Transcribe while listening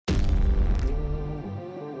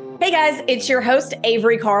Hey guys, it's your host,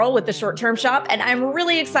 Avery Carl with the Short Term Shop, and I'm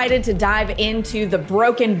really excited to dive into the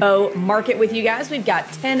Broken Bow market with you guys. We've got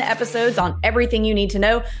 10 episodes on everything you need to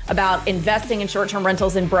know about investing in short-term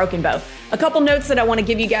rentals in Broken Bow. A couple notes that I want to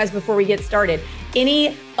give you guys before we get started.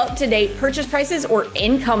 Any up-to-date purchase prices or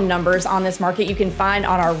income numbers on this market you can find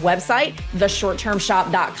on our website,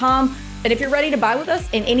 theshorttermshop.com. And if you're ready to buy with us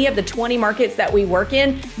in any of the 20 markets that we work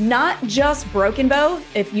in, not just Broken Bow,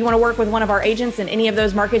 if you want to work with one of our agents in any of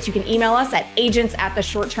those markets, you can email us at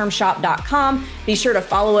agents@theshorttermshop.com. Be sure to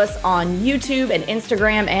follow us on YouTube and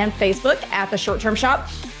Instagram and Facebook at The Short Term Shop.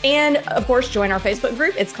 And of course, join our Facebook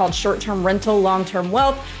group. It's called Short-Term Rental, Long-Term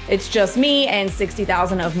Wealth. It's just me and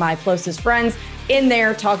 60,000 of my closest friends in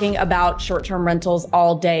there talking about short-term rentals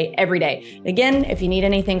all day, every day. Again, if you need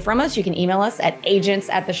anything from us, you can email us at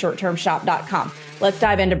agents@theshorttermshop.com. Let's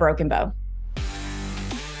dive into Broken Bow.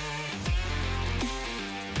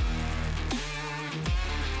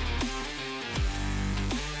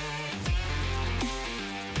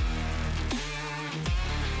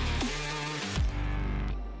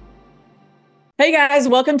 Hey guys,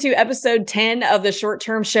 welcome to episode 10 of the Short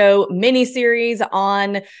Term Show mini-series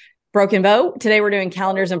on Broken Bow. Today we're doing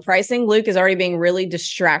calendars and pricing. Luke is already being really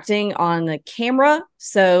distracting on the camera.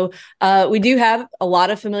 So we do have a lot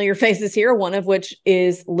of familiar faces here, one of which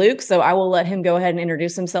is Luke. So I will let him go ahead and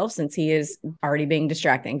introduce himself since he is already being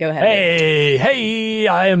distracting. Go ahead. Hey,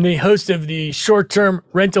 I am the host of the Short-Term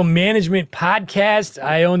Rental Management Podcast.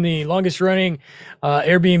 I own the longest running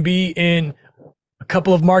Airbnb in a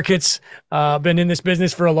couple of markets. Been in this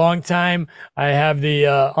business for a long time. I have the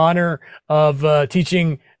honor of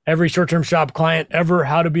teaching every short-term shop client ever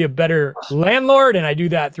how to be a better landlord. And I do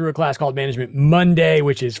that through a class called Management Monday,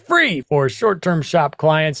 which is free for short-term shop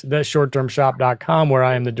clients, theshorttermshop.com, where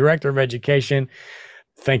I am the director of education.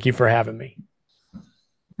 Thank you for having me.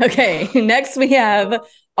 Okay. Next we have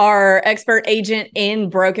our expert agent in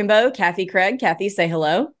Broken Bow, Kathy Craig. Kathy, say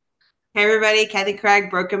hello. Hey everybody, Kathy Craig,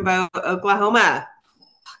 Broken Bow, Oklahoma.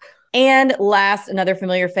 And last, another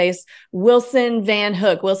familiar face, Wilson Van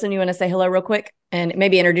Hook. Wilson, you want to say hello real quick and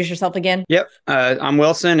maybe introduce yourself again? Yep. I'm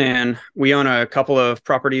Wilson, and we own a couple of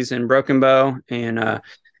properties in Broken Bow, and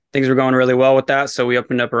things are going really well with that. So we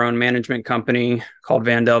opened up our own management company called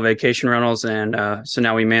Vandel Vacation Rentals, and so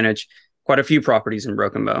now we manage quite a few properties in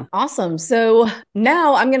Broken Bow. Awesome. So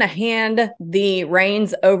now I'm going to hand the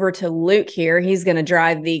reins over to Luke here. He's going to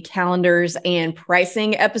drive the calendars and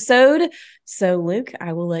pricing episode. So Luke,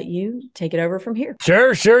 I will let you take it over from here.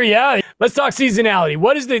 Sure. Yeah. Let's talk seasonality.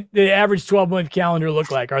 What does the average 12-month calendar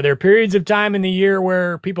look like? Are there periods of time in the year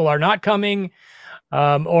where people are not coming,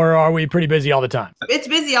 or are we pretty busy all the time? It's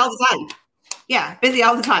busy all the time. Yeah, busy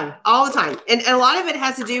all the time. And a lot of it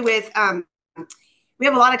has to do with, we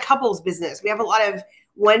have a lot of couples business. We have a lot of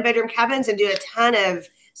one-bedroom cabins and do a ton of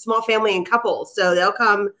small family and couples. So they'll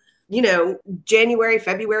come, January,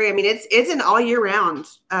 February. I mean, it's an all year round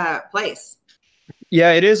place.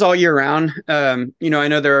 Yeah, it is all year round. I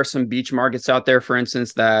know there are some beach markets out there, for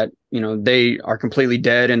instance, that, they are completely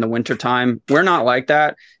dead in the wintertime. We're not like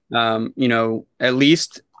that. At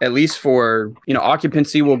least for,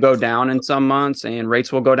 occupancy will go down in some months and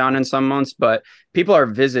rates will go down in some months, but people are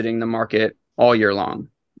visiting the market all year long.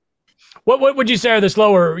 What would you say are the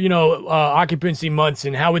slower, occupancy months,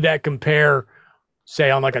 and how would that compare,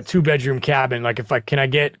 say, on like a 2-bedroom cabin? Like can I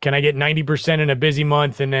get 90% in a busy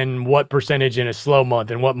month, and then what percentage in a slow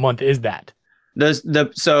month, and what month is that?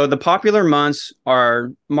 So the popular months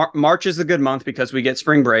are March is a good month because we get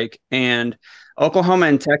spring break, and Oklahoma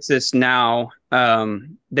and Texas now,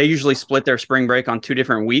 they usually split their spring break on 2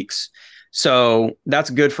 different weeks. So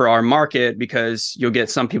that's good for our market because you'll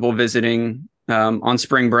get some people visiting on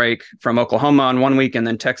spring break from Oklahoma on 1 week and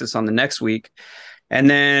then Texas on the next week. And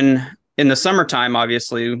then in the summertime,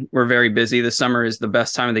 obviously, we're very busy. The summer is the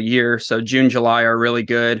best time of the year. So June, July are really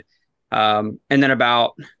good. And then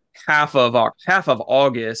about half of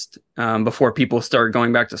August before people start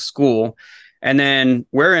going back to school. And then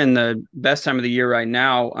we're in the best time of the year right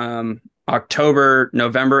now. October,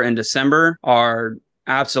 November, and December are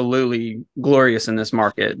absolutely glorious in this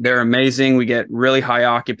market. They're amazing. We get really high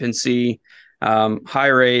occupancy, high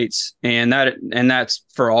rates, and that's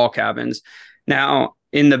for all cabins. Now,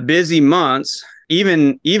 in the busy months,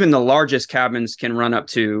 even the largest cabins can run up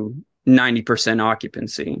to 90%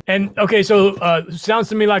 occupancy. And okay, so sounds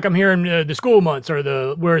to me like I'm hearing the school months or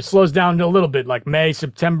where it slows down a little bit, like May,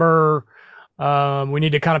 September. We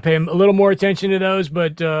need to kind of pay a little more attention to those,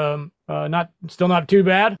 but still not too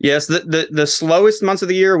bad. Yes, the slowest months of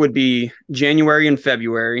the year would be January and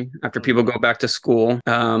February after people go back to school,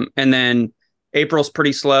 and then April's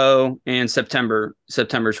pretty slow, and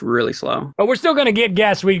September's really slow. But we're still going to get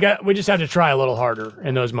guests. We just have to try a little harder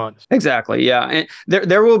in those months. Exactly. Yeah. And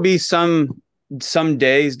there will be some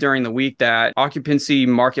days during the week that occupancy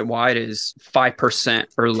market wide is 5%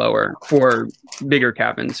 or lower for bigger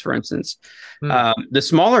cabins, for instance. The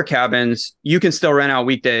smaller cabins, you can still rent out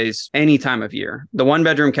weekdays any time of year. The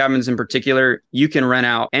 1-bedroom cabins in particular, you can rent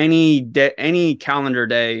out any calendar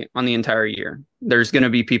day on the entire year. There's going to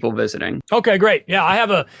be people visiting. Okay, great. Yeah, I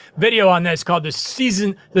have a video on this called the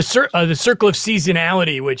circle of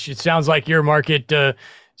seasonality, which it sounds like your market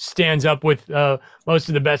stands up with most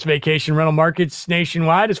of the best vacation rental markets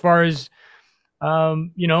nationwide as far as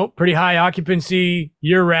pretty high occupancy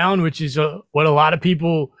year round, which is what a lot of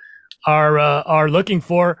people are looking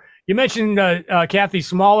for. You mentioned Kathy,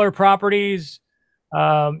 smaller properties.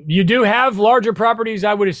 You do have larger properties,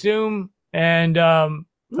 I would assume. And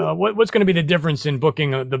what's going to be the difference in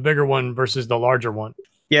booking the bigger one versus the larger one?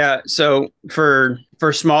 Yeah. So for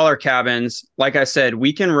smaller cabins, like I said,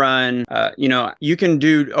 we can run, you can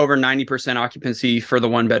do over 90% occupancy for the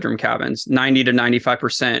 1-bedroom cabins, 90 to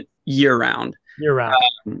 95% year round.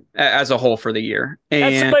 As a whole for the year. And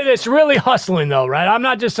that's somebody that's really hustling though, right? I'm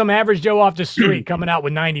not just some average Joe off the street coming out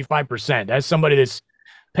with 95%. That's somebody that's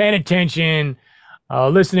paying attention,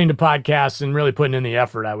 listening to podcasts and really putting in the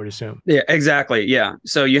effort, I would assume. Yeah, exactly. Yeah.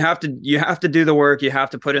 So you have to do the work. You have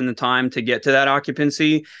to put in the time to get to that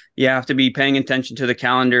occupancy. You have to be paying attention to the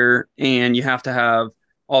calendar, and you have to have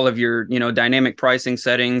all of your, dynamic pricing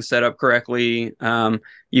settings set up correctly.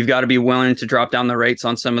 You've got to be willing to drop down the rates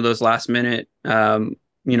on some of those last minute,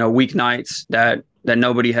 weeknights that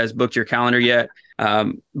nobody has booked your calendar yet.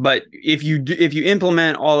 But if you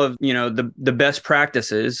implement all of, the best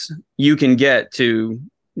practices, you can get to,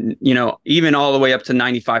 even all the way up to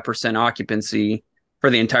 95% occupancy for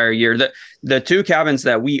the entire year. The 2 cabins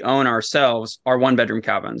that we own ourselves are 1-bedroom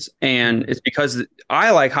cabins. And it's because I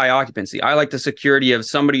like high occupancy. I like the security of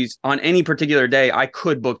somebody's on any particular day, I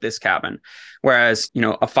could book this cabin. Whereas, a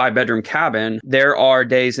 5-bedroom cabin, there are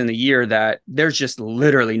days in the year that there's just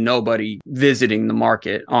literally nobody visiting the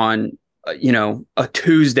market on, a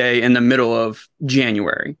Tuesday in the middle of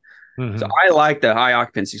January. Mm-hmm. So I like the high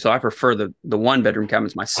occupancy. So I prefer the 1-bedroom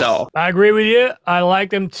cabins myself. I agree with you. I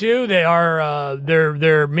like them too. They are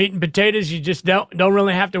they're meat and potatoes. You just don't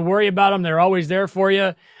really have to worry about them. They're always there for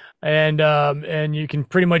you, and you can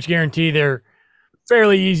pretty much guarantee they're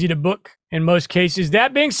fairly easy to book in most cases.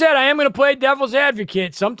 That being said, I am going to play devil's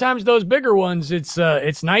advocate. Sometimes those bigger ones,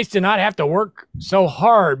 it's nice to not have to work so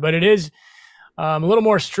hard, but it is a little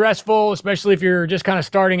more stressful, especially if you're just kind of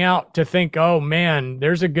starting out, to think, oh man,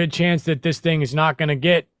 there's a good chance that this thing is not going to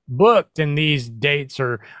get booked in these dates,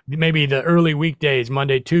 or maybe the early weekdays,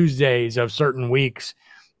 Monday, Tuesdays of certain weeks.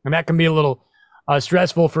 And that can be a little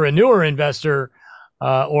stressful for a newer investor,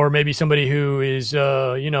 or maybe somebody who is,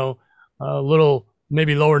 a little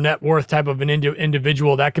maybe lower net worth type of an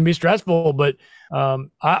individual. That can be stressful, but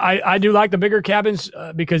I do like the bigger cabins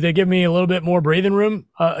because they give me a little bit more breathing room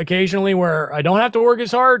occasionally where I don't have to work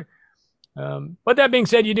as hard. But that being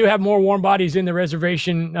said, you do have more warm bodies in the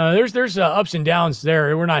reservation. There's ups and downs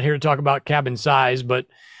there. We're not here to talk about cabin size, but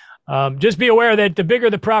just be aware that the bigger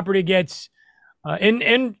the property gets in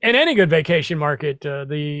any good vacation market,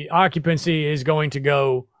 the occupancy is going to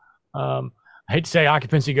go, I hate to say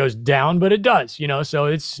occupancy goes down, but it does, so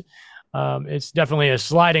it's definitely a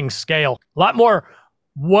sliding scale. A lot more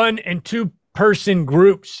 1 and 2 person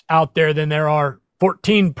groups out there than there are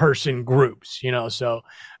 14 person groups, so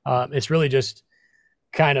it's really just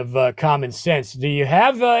kind of common sense. Do you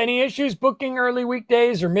have any issues booking early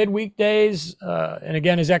weekdays or mid weekdays? And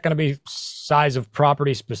again, is that going to be size of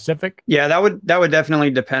property specific? Yeah, that would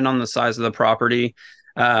definitely depend on the size of the property.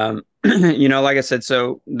 Like I said,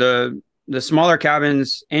 so the smaller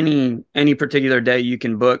cabins, any particular day you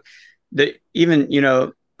can book.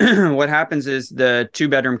 What happens is the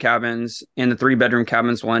 2-bedroom cabins and the 3-bedroom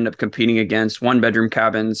cabins will end up competing against 1-bedroom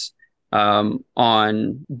cabins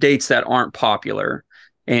on dates that aren't popular.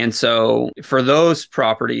 And so for those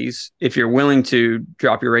properties, if you're willing to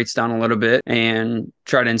drop your rates down a little bit and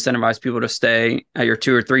try to incentivize people to stay at your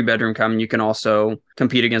 2 or 3-bedroom cabin, you can also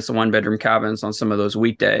compete against the 1-bedroom cabins on some of those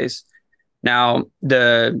weekdays. Now,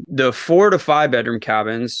 the 4 to 5-bedroom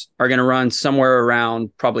cabins are going to run somewhere around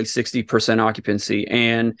probably 60% occupancy,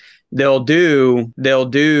 and they'll do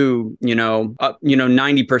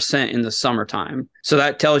 90% in the summertime. So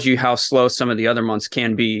that tells you how slow some of the other months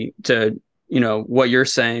can be to, what you're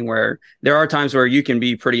saying, where there are times where you can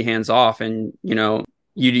be pretty hands off and,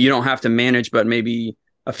 you don't have to manage, but maybe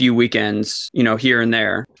a few weekends, here and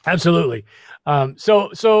there. Absolutely.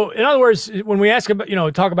 So in other words, when we ask about,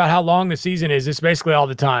 talk about how long the season is, it's basically all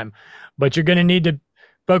the time, but you're going to need to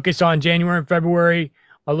focus on January and February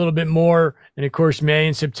a little bit more. And of course, May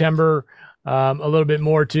and September, a little bit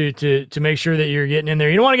more to make sure that you're getting in there.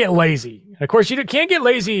 You don't want to get lazy. Of course, you can't get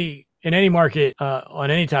lazy in any market, on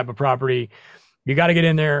any type of property. You got to get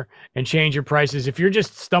in there and change your prices. If you're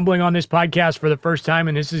just stumbling on this podcast for the first time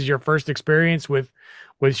and this is your first experience with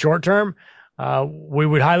short term, we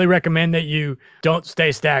would highly recommend that you don't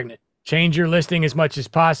stay stagnant. Change your listing as much as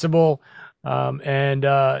possible,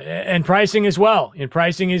 and pricing as well. And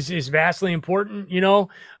pricing is vastly important. In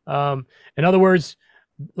other words,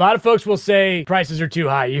 a lot of folks will say prices are too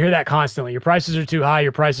high. You hear that constantly. Your prices are too high.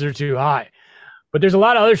 Your prices are too high. But there's a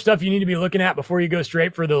lot of other stuff you need to be looking at before you go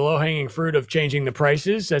straight for the low-hanging fruit of changing the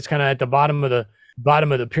prices. That's kind of at the bottom of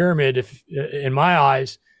the pyramid, in my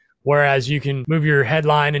eyes. Whereas you can move your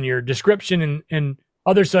headline and your description and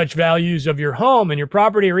other such values of your home and your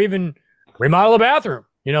property, or even remodel a bathroom.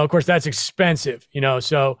 Of course, that's expensive.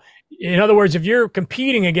 So in other words, if you're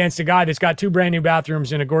competing against a guy that's got 2 brand new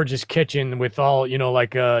bathrooms and a gorgeous kitchen with all,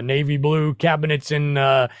 like navy blue cabinets and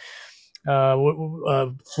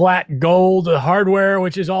flat gold hardware,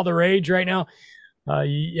 which is all the rage right now,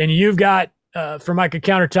 and you've got Formica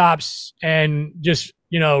countertops and just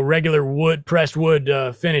regular pressed wood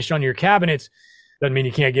finish on your cabinets, doesn't mean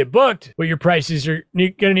you can't get booked, but your prices are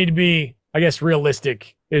going to need to be, I guess,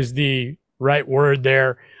 realistic is the right word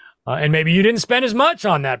there. And maybe you didn't spend as much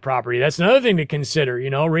on that property. That's another thing to consider.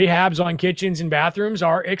 Rehabs on kitchens and bathrooms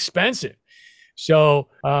are expensive. So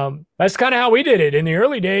that's kind of how we did it in the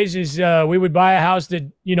early days. Is we would buy a house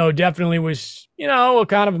that definitely was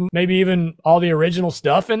kind of maybe even all the original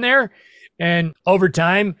stuff in there, and over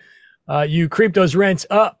time you creep those rents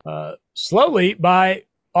up slowly by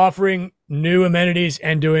offering new amenities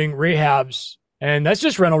and doing rehabs. And that's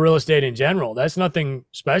just rental real estate in general. That's nothing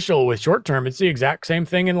special with short term. It's the exact same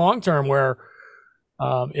thing in long term, where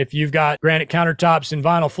if you've got granite countertops and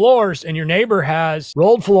vinyl floors, and your neighbor has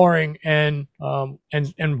rolled flooring and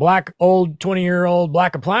black old 20-year-old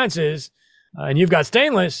black appliances, and you've got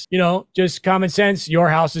stainless, just common sense, your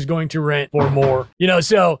house is going to rent for more.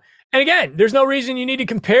 So, and again, there's no reason you need to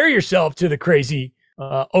compare yourself to the crazy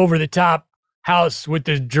over the top house with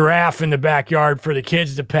the giraffe in the backyard for the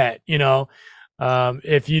kids to pet.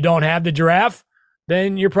 If you don't have the giraffe,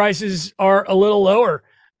 then your prices are a little lower.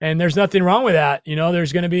 And there's nothing wrong with that.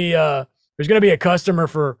 There's going to be a customer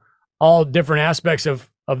for all different aspects of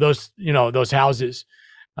those, those houses.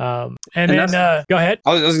 Go ahead.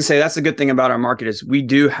 I was going to say, that's the good thing about our market is we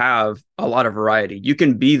do have a lot of variety. You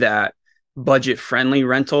can be that budget friendly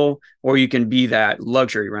rental, or you can be that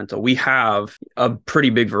luxury rental. We have a pretty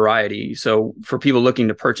big variety. So for people looking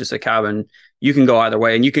to purchase a cabin, you can go either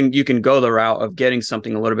way, and you can go the route of getting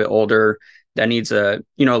something a little bit older that needs a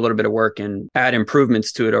little bit of work and add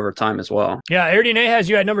improvements to it over time as well. Yeah, Airbnb has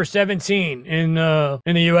you at number 17 in the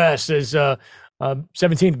U.S. as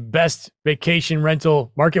 17th best vacation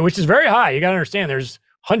rental market, which is very high. You got to understand, there's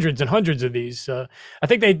hundreds and hundreds of these. I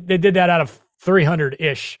think they did that out of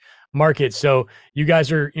 300-ish markets. So you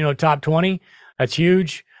guys are top 20. That's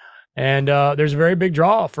huge, and there's a very big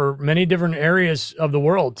draw for many different areas of the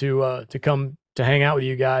world to come to hang out with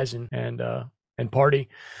you guys and party.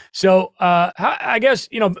 So I guess,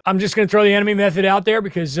 I'm just going to throw the enemy method out there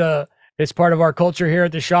because it's part of our culture here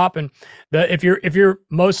at the shop. And if you're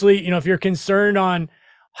mostly, if you're concerned on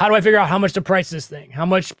how do I figure out how much to price this thing?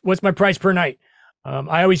 What's my price per night?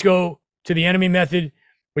 I always go to the enemy method,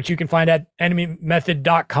 which you can find at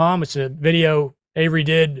enemymethod.com. It's a video Avery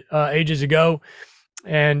did ages ago.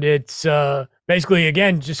 And it's basically,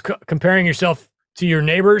 again, just comparing yourself to your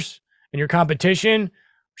neighbors and your competition,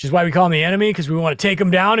 which is why we call them the enemy, because we want to take them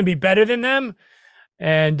down and be better than them.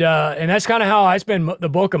 And that's kind of how I spend the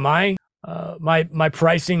bulk of my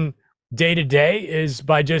pricing day to day, is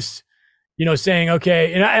by just, saying,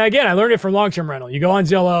 okay. And again, I learned it from long-term rental. You go on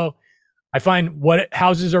Zillow, I find what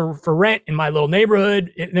houses are for rent in my little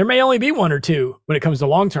neighborhood. There may only be 1 or 2 when it comes to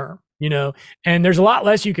long-term, and there's a lot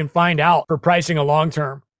less you can find out for pricing a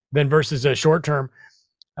long-term than versus a short-term.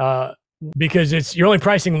 Because you're only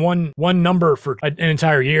pricing one number for an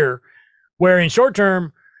entire year, where in short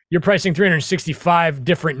term, you're pricing 365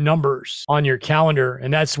 different numbers on your calendar.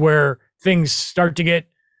 And that's where things start to get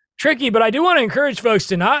tricky. But I do want to encourage folks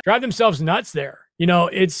to not drive themselves nuts there.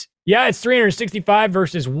 It's 365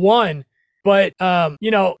 versus 1. But,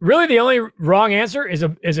 really the only wrong answer is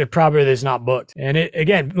a property that's not booked. And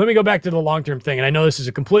again, let me go back to the long-term thing. And I know this is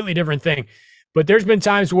a completely different thing, but there's been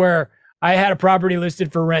times where I had a property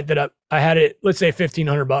listed for rent that I had it, let's say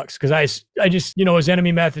 $1,500, because I just, was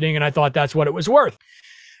enemy methoding, and I thought that's what it was worth.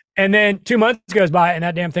 And then 2 months goes by and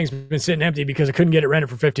that damn thing's been sitting empty because I couldn't get it rented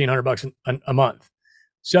for $1,500 a month.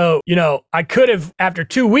 So, I could have, after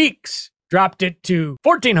 2 weeks, dropped it to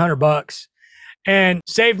 $1,400 and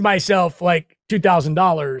saved myself like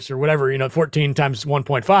 $2,000 or whatever, 14 times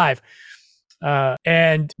 1.5.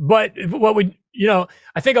 But what we,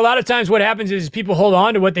 I think a lot of times what happens is people hold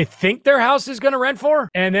on to what they think their house is going to rent for,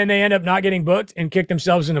 and then they end up not getting booked and kick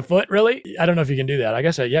themselves in the foot. Really, I don't know if you can do that. I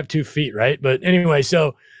guess you have 2 feet, right? But anyway,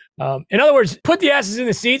 so in other words, put the asses in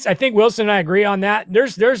the seats. I think Wilson and I agree on that.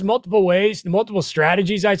 There's multiple ways, multiple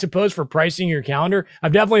strategies, I suppose, for pricing your calendar.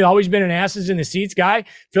 I've definitely always been an asses in the seats guy.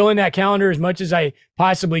 Fill in that calendar as much as I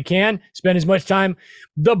possibly can. Spend as much time.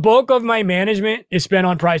 The bulk of my management is spent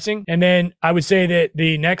on pricing, and then I would say that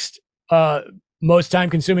the next most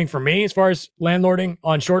time consuming for me as far as landlording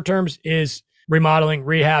on short terms is remodeling,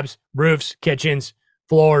 rehabs, roofs, kitchens,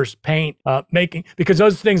 floors, paint, making, because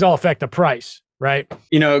those things all affect the price. Right.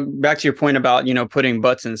 Back to your point about, putting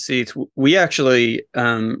butts in seats. We actually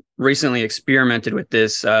recently experimented with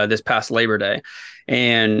this past Labor Day.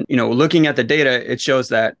 And, looking at the data, it shows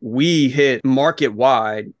that we hit market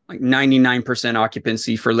wide like 99%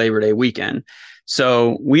 occupancy for Labor Day weekend.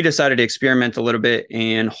 So we decided to experiment a little bit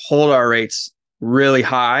and hold our rates really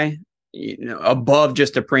high, above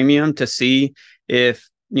just a premium to see if,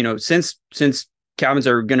 since cabins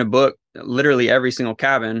are going to book literally every single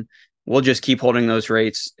cabin, we'll just keep holding those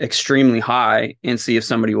rates extremely high and see if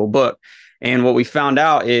somebody will book. And what we found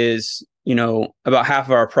out is, about half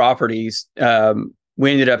of our properties,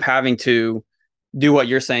 we ended up having to do what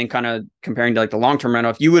you're saying, kind of comparing to like the long-term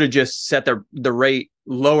rental. If you would have just set the rate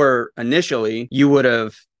lower initially, you would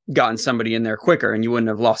have gotten somebody in there quicker and you wouldn't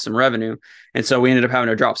have lost some revenue. And so we ended up having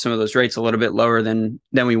to drop some of those rates a little bit lower than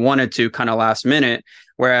we wanted to, kind of last minute.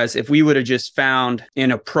 Whereas if we would have just found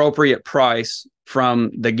an appropriate price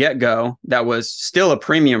from the get-go that was still a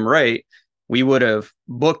premium rate, we would have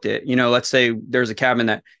booked it. Let's say there's a cabin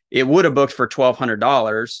that it would have booked for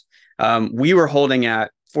 $1,200. We were holding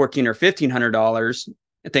at $1,400 or $1,500,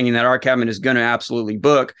 thinking that our cabin is going to absolutely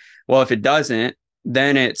book. Well, if it doesn't,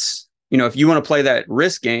 then it's, if you want to play that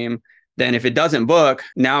risk game, then if it doesn't book,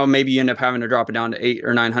 now maybe you end up having to drop it down to $800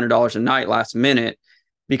 or $900 a night last minute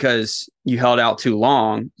because you held out too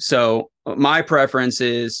long. So my preference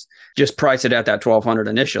is just price it at that $1,200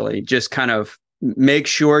 initially. Just kind of make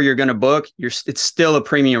sure you're going to book. It's still a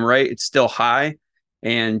premium rate. It's still high,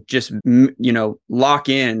 and just lock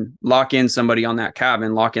in somebody on that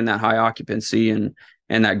cabin, lock in that high occupancy and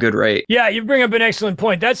that good rate. Yeah, you bring up an excellent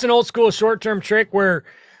point. That's an old school short-term trick where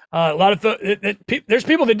a lot of there's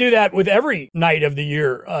people that do that with every night of the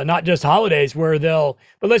year, not just holidays, where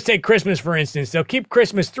but let's take Christmas, for instance. They'll keep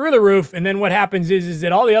Christmas through the roof. And then what happens is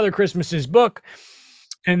that all the other Christmases book.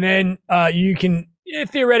 And then you can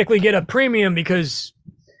theoretically get a premium because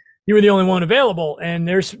you were the only one available. And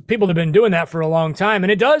there's people that have been doing that for a long time.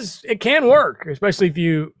 And it can work, especially if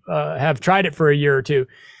you have tried it for a year or two.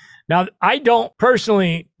 Now, I don't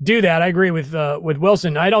personally do that. I agree with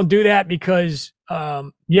Wilson. I don't do that because,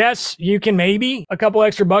 yes, you can maybe a couple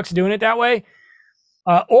extra bucks doing it that way.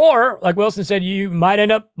 Or like Wilson said, you might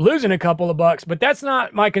end up losing a couple of bucks, but that's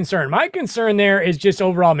not my concern. My concern there is just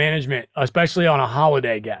overall management, especially on a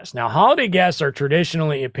holiday guest. Now, holiday guests are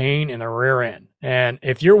traditionally a pain in the rear end. And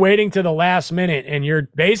if you're waiting to the last minute and you're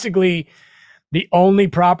basically the only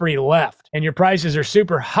property left and your prices are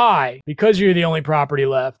super high because you're the only property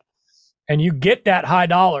left and you get that high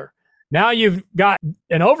dollar, now you've got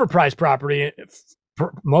an overpriced property,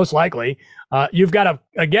 most likely. You've got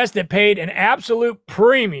a guest that paid an absolute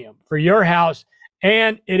premium for your house,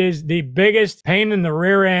 and it is the biggest pain in the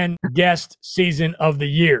rear end guest season of the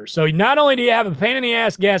year. So not only do you have a pain in the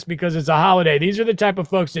ass guest because it's a holiday, these are the type of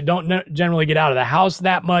folks that don't generally get out of the house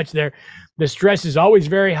that much. The stress is always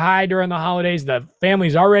very high during the holidays. The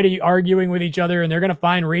family's already arguing with each other, and they're going to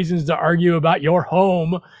find reasons to argue about your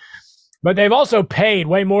home. But they've also paid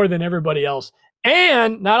way more than everybody else.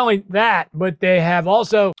 And not only that, but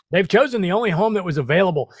they've chosen the only home that was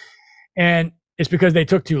available. And it's because they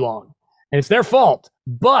took too long. And it's their fault.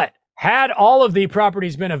 But had all of the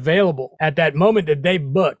properties been available at that moment that they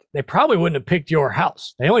booked, they probably wouldn't have picked your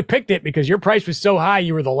house. They only picked it because your price was so high,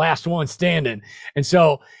 you were the last one standing. And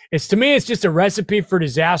so to me, it's just a recipe for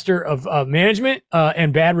disaster of management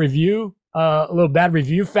and bad review, a little bad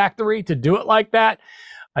review factory to do it like that.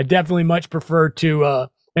 I definitely much prefer to,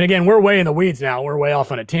 and again, we're way in the weeds now. We're way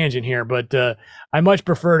off on a tangent here, but I much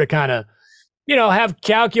prefer to kind of, have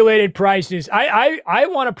calculated prices. I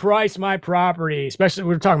want to price my property, especially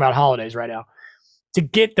we're talking about holidays right now. to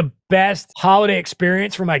get the best holiday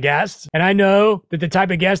experience for my guests. And I know that the type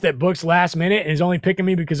of guest that books last minute and is only picking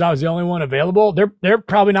me because I was the only one available, they're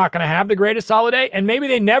probably not going to have the greatest holiday, and maybe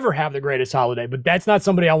they never have the greatest holiday, but that's not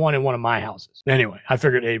somebody I want in one of my houses. Anyway, I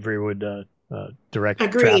figured Avery would direct.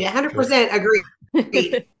 Agreed. 100%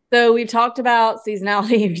 agreed. So we've talked about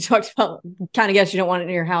seasonality. We talked about kind of guests you don't want in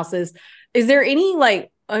your houses. Is there any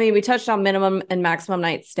we touched on minimum and maximum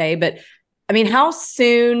night stay, but I mean, how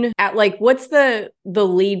soon what's the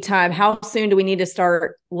lead time? How soon do we need to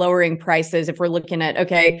start lowering prices if we're looking at,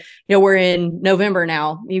 okay, we're in November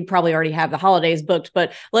now. You probably already have the holidays booked,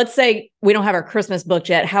 but let's say we don't have our Christmas booked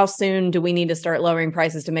yet. How soon do we need to start lowering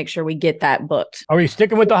prices to make sure we get that booked? Are we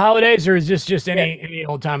sticking with the holidays, or is this just any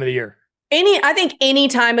old time of the year? I think any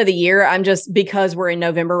time of the year. I'm just, because we're in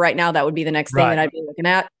November right now, that would be the next thing that I'd be looking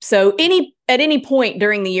at. So at any point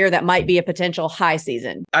during the year, that might be a potential high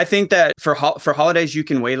season. I think that for holidays, you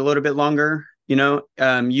can wait a little bit longer. You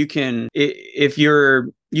can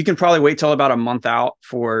probably wait till about a month out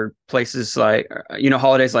for places like,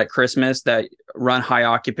 holidays like Christmas that run high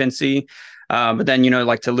occupancy. But then,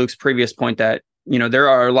 like to Luke's previous point that, there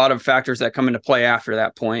are a lot of factors that come into play after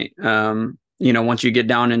that point. Once you get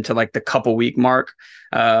down into like the couple week mark,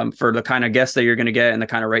 for the kind of guests that you're going to get and the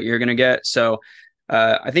kind of rate you're going to get. So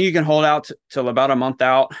I think you can hold out till about a month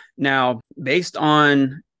out. Now,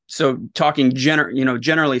 talking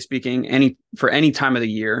generally speaking, for any time of the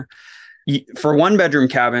year, for 1-bedroom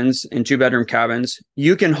cabins and 2-bedroom cabins,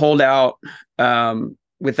 you can hold out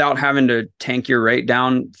without having to tank your rate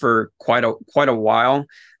down for quite a while,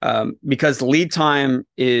 because the lead time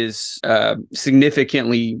is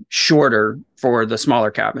significantly shorter for the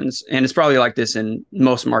smaller cabins. And it's probably like this in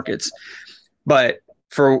most markets. But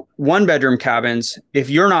for 1-bedroom cabins,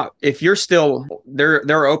 if you're still there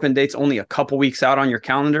are open dates only a couple weeks out on your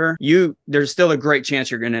calendar, there's still a great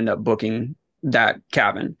chance you're going to end up booking that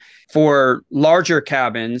cabin. For larger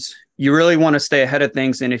cabins, you really want to stay ahead of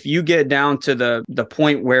things. And if you get down to the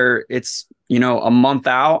point where it's, a month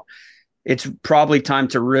out, it's probably time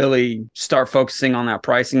to really start focusing on that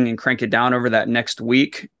pricing and crank it down over that next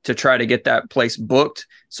week to try to get that place booked.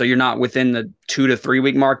 So you're not within the 2 to 3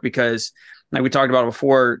 week mark, because like we talked about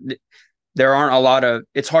before,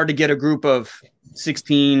 it's hard to get a group of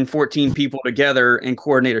 16, 14 people together and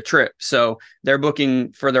coordinate a trip. So they're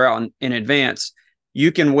booking further out in advance.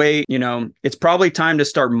 You can wait, it's probably time to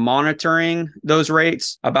start monitoring those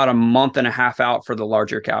rates about a month and a half out for the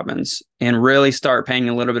larger cabins, and really start paying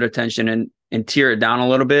a little bit of attention and tear it down a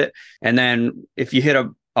little bit. And then if you hit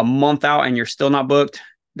a month out and you're still not booked,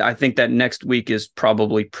 I think that next week is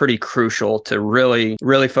probably pretty crucial to really,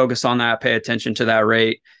 really focus on that, pay attention to that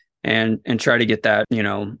rate, and try to get that,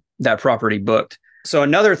 that property booked. So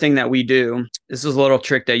another thing that we do, this is a little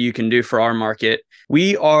trick that you can do for our market.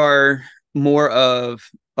 We are more of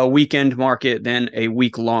a weekend market than a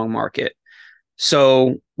week-long market.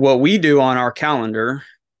 So what we do on our calendar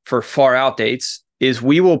for far out dates is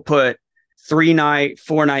we will put 3-night,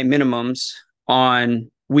 4-night minimums on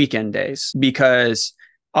weekend days, because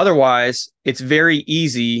otherwise it's very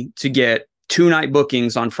easy to get 2-night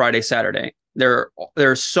bookings on Friday, Saturday. There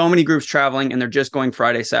are so many groups traveling and they're just going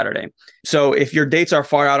Friday, Saturday. So if your dates are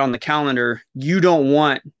far out on the calendar, you don't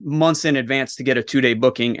want months in advance to get a 2-day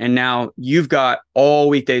booking. And now you've got all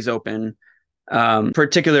weekdays open,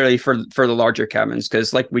 particularly for the larger cabins.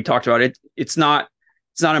 Because like we talked about, it's not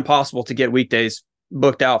impossible to get weekdays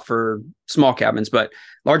booked out for small cabins, but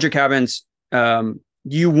larger cabins,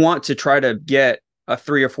 you want to try to get a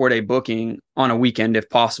 3 or 4 day booking on a weekend if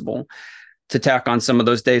possible, to tack on some of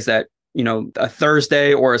those days that, a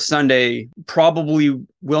Thursday or a Sunday probably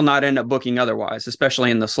will not end up booking otherwise,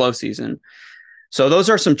 especially in the slow season. So those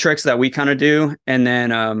are some tricks that we kind of do. And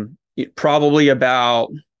then probably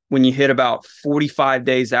about when you hit about 45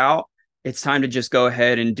 days out, it's time to just go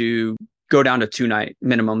ahead and go down to 2-night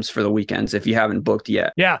minimums for the weekends if you haven't booked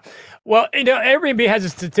yet. Yeah. Well, Airbnb has a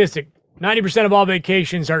statistic. 90% of all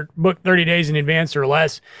vacations are booked 30 days in advance or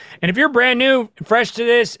less. And if you're brand new, fresh to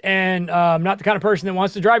this, and not the kind of person that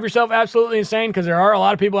wants to drive yourself absolutely insane, because there are a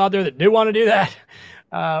lot of people out there that do want to do that,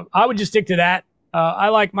 I would just stick to that. I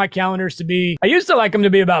like my calendars to be, I used to like them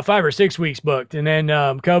to be about 5 or 6 weeks booked. And then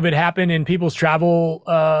COVID happened and people's travel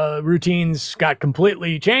routines got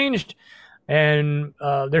completely changed, and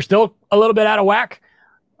they're still a little bit out of whack.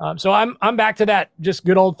 So I'm back to that just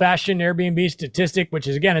good old fashioned Airbnb statistic, which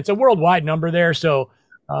is, again, it's a worldwide number there. So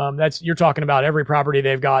you're talking about every property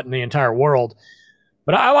they've got in the entire world.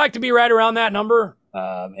 But I like to be right around that number.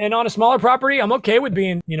 And on a smaller property, I'm okay with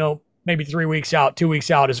being, maybe 3 weeks out, 2 weeks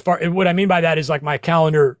out. What I mean by that is like my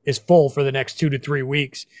calendar is full for the next 2 to 3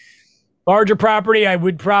 weeks. Larger property, I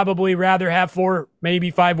would probably rather have 4,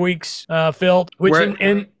 maybe 5 weeks filled, which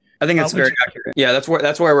I think it's very accurate. Yeah, that's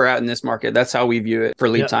where we're at in this market. That's how we view it for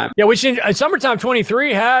lead time. Yeah, which in summertime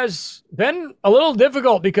 23 has been a little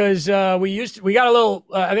difficult because we got a little.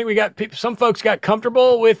 I think we got some folks got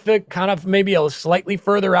comfortable with the kind of maybe a slightly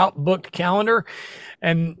further out booked calendar,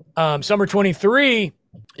 and summer 23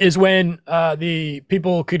 is when the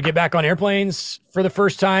people could get back on airplanes for the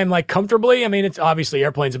first time, like comfortably. I mean, it's obviously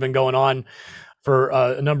airplanes have been going on for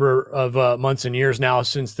a number of months and years now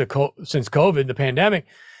since since COVID, the pandemic.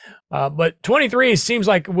 But 23 seems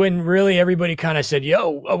like when really everybody kind of said,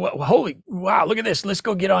 holy, wow, look at this. Let's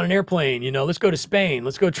go get on an airplane. Let's go to Spain.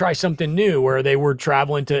 Let's go try something new, where they were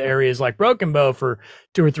traveling to areas like Broken Bow for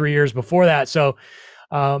 2 or 3 years before that. So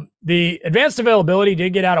the advanced availability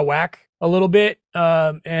did get out of whack a little bit.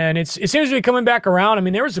 And it seems to be coming back around. I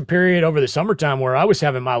mean, there was a period over the summertime where I was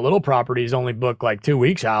having my little properties only booked like 2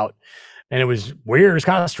 weeks out. And it was weird. It was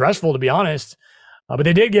kind of stressful, to be honest. But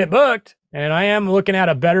they did get booked. And I am looking at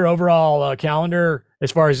a better overall calendar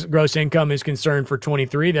as far as gross income is concerned for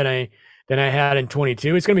 23 than I had in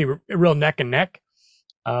 22. It's going to be real neck and neck,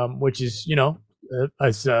 which is,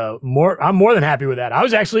 I'm more than happy with that. I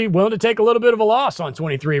was actually willing to take a little bit of a loss on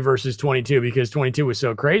 23 versus 22 because 22 was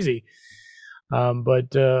so crazy.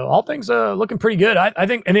 But all things looking pretty good. I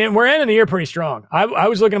think, and then we're ending the year pretty strong. I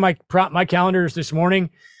was looking at my calendars this morning,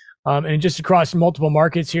 and just across multiple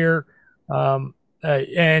markets here.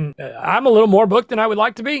 And I'm a little more booked than I would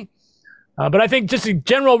like to be. But I think just a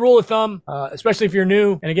general rule of thumb, especially if you're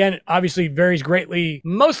new, and again, obviously varies greatly,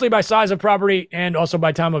 mostly by size of property and also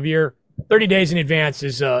by time of year. 30 days in advance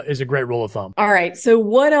is a great rule of thumb. All right. So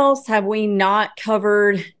what else have we not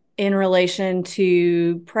covered in relation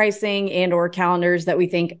to pricing and or calendars that we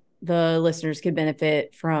think the listeners could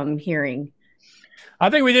benefit from hearing? I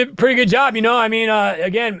think we did a pretty good job.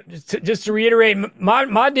 Again, just to reiterate,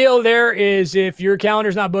 my deal there is if your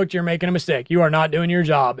calendar's not booked, you're making a mistake. You are not doing your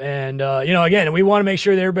job. And, again, we want to make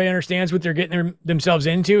sure that everybody understands what they're getting themselves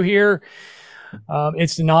into here.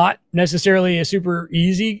 It's not necessarily a super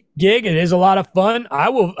easy gig. It is a lot of fun. I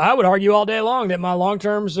would argue all day long that my long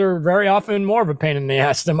terms are very often more of a pain in the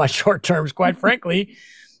ass than my short terms, quite frankly.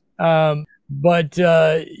 But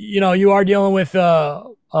you are dealing with a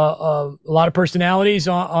lot of personalities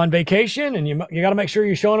on vacation, and you got to make sure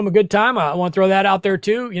you're showing them a good time. I want to throw that out there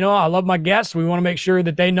too. I love my guests. We want to make sure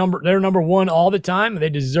that they're number one all the time. They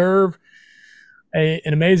deserve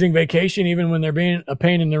an amazing vacation, even when they're being a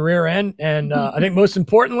pain in the rear end. And I think most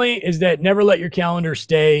importantly is that never let your calendar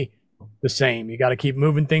stay the same. You got to keep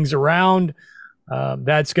moving things around.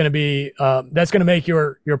 That's going to make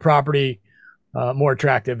your property more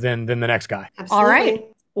attractive than the next guy. Absolutely. All right.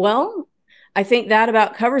 Well, I think that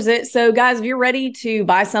about covers it. So guys, if you're ready to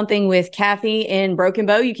buy something with Kathy in Broken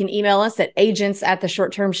Bow, you can email us at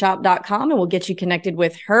agents@theshorttermshop.com and we'll get you connected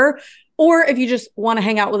with her. Or if you just want to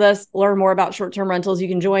hang out with us, learn more about short-term rentals, you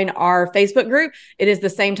can join our Facebook group. It is the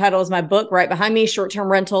same title as my book right behind me,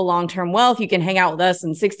 Short-Term Rental, Long-Term Wealth. You can hang out with us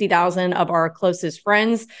and 60,000 of our closest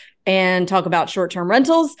friends and talk about short-term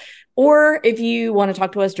rentals. Or if you want to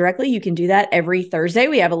talk to us directly, you can do that every Thursday.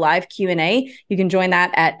 We have a live Q&A. You can join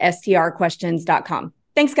that at strquestions.com.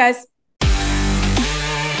 Thanks, guys.